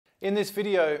In this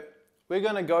video, we're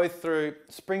going to go through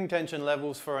spring tension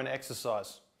levels for an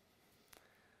exercise.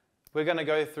 We're going to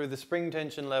go through the spring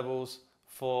tension levels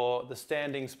for the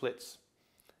standing splits.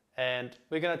 And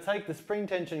we're going to take the spring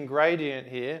tension gradient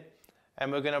here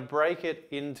and we're going to break it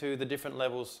into the different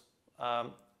levels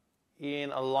in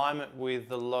alignment with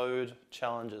the load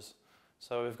challenges.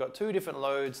 So we've got two different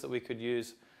loads that we could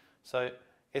use. So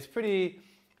it's pretty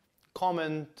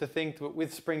common to think that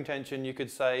with spring tension you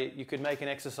could say you could make an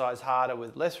exercise harder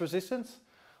with less resistance,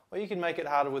 or you can make it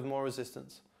harder with more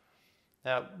resistance.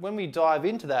 Now when we dive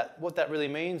into that, what that really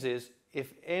means is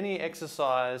if any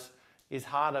exercise is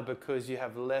harder because you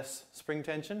have less spring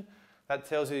tension, that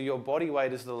tells you your body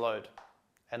weight is the load,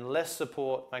 and less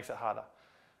support makes it harder.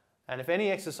 And if any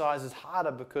exercise is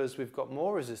harder because we've got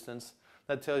more resistance,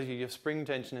 that tells you your spring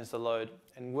tension is the load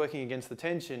and working against the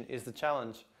tension is the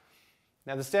challenge.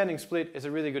 Now the standing split is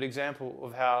a really good example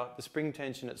of how the spring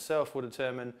tension itself will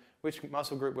determine which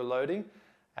muscle group we're loading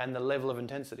and the level of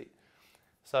intensity.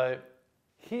 So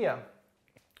here,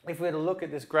 if we were to look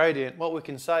at this gradient, what we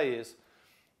can say is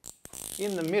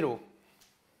in the middle,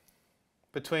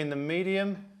 between the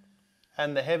medium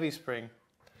and the heavy spring,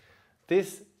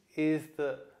 this is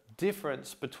the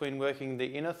difference between working the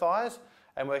inner thighs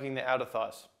and working the outer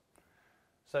thighs.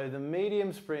 So the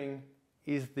medium spring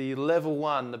is the level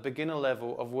 1, the beginner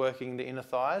level of working the inner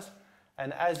thighs,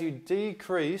 and as you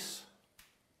decrease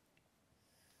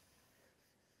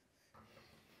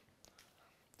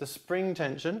the spring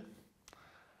tension,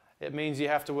 it means you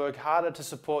have to work harder to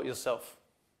support yourself.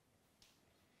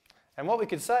 And what we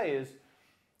could say is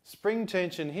spring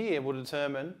tension here will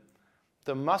determine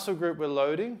the muscle group we're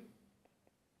loading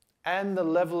and the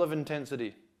level of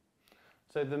intensity.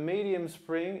 So the medium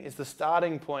spring is the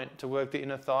starting point to work the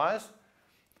inner thighs,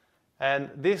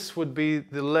 and this would be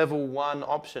the level 1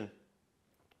 option.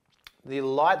 The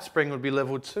light spring would be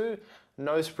level 2,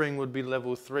 no spring would be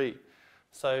level 3.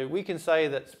 So we can say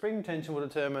that spring tension will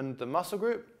determine the muscle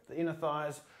group, the inner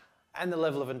thighs, and the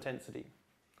level of intensity.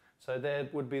 So there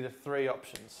would be the 3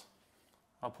 options.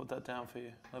 I'll put that down for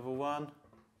you. Level 1,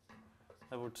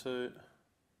 level 2,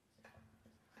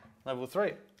 level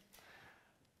 3.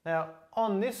 Now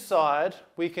on this side,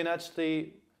 we can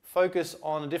actually focus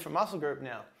on a different muscle group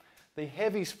now. The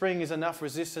heavy spring is enough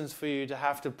resistance for you to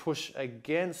have to push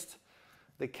against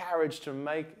the carriage to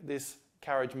make this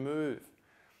carriage move.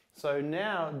 So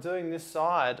now doing this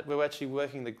side, we're actually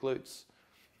working the glutes.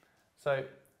 So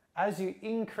as you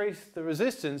increase the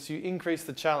resistance, you increase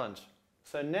the challenge.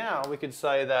 So now we could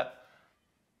say that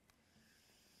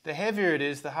the heavier it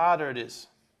is, the harder it is.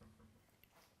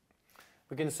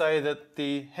 We can say that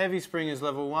the heavy spring is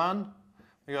level 1,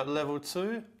 we got level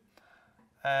 2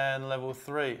 and level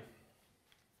 3.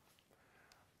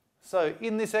 So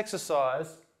in this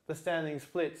exercise, the standing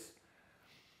splits,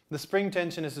 the spring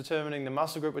tension is determining the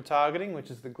muscle group we're targeting, which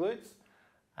is the glutes,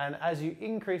 and as you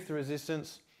increase the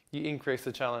resistance, you increase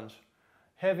the challenge.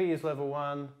 Heavy is level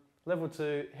 1, level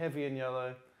 2, heavy in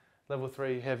yellow, level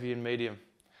 3, heavy in medium.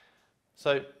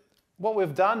 So what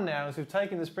we've done now is we've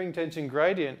taken the spring tension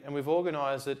gradient and we've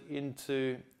organised it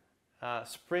into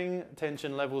spring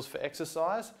tension levels for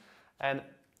exercise, and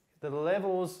the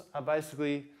levels are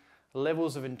basically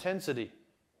levels of intensity.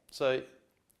 So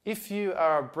if you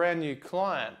are a brand new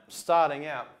client starting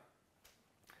out,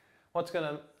 what's going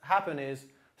to happen is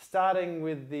starting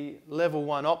with the level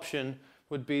 1 option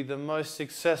would be the most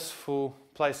successful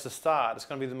place to start. It's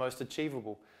going to be the most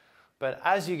achievable. But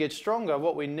as you get stronger,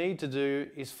 what we need to do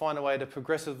is find a way to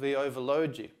progressively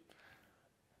overload you.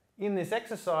 In this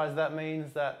exercise, that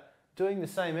means that doing the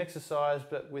same exercise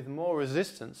but with more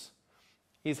resistance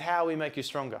is how we make you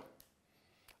stronger.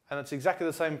 And it's exactly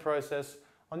the same process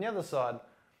on the other side.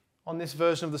 On this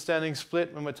version of the standing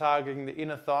split, when we're targeting the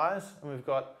inner thighs and we've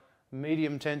got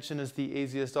medium tension as the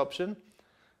easiest option,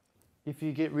 if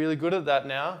you get really good at that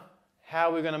now,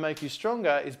 how we're going to make you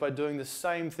stronger is by doing the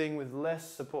same thing with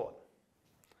less support.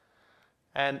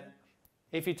 And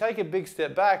if you take a big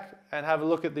step back and have a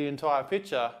look at the entire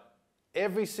picture,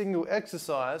 every single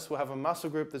exercise will have a muscle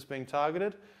group that's being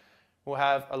targeted, will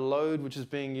have a load which is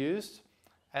being used,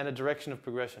 and a direction of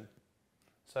progression.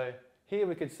 So here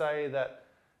we could say that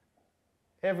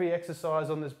every exercise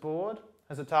on this board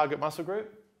has a target muscle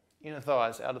group, inner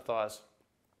thighs, outer thighs.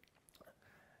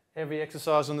 Every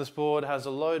exercise on this board has a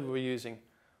load we're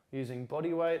using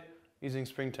body weight, using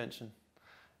spring tension.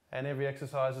 And every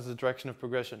exercise is a direction of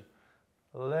progression.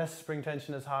 Less spring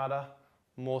tension is harder,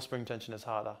 more spring tension is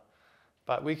harder.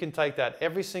 But we can take that.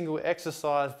 Every single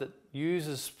exercise that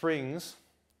uses springs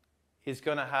is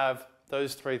going to have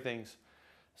those 3 things.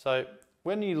 So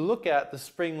when you look at the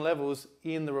spring levels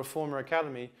in the Reformer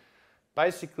Academy,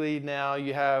 Basically now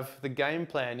you have the game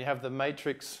plan, you have the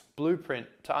matrix blueprint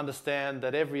to understand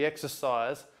that every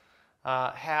exercise,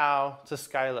 how to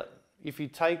scale it. If you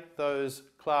take those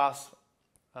class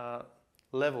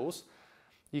levels,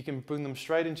 you can bring them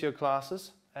straight into your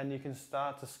classes and you can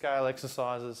start to scale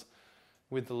exercises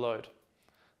with the load.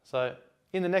 So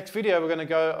in the next video we're going to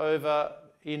go over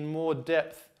in more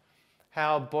depth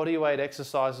how bodyweight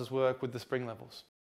exercises work with the spring levels.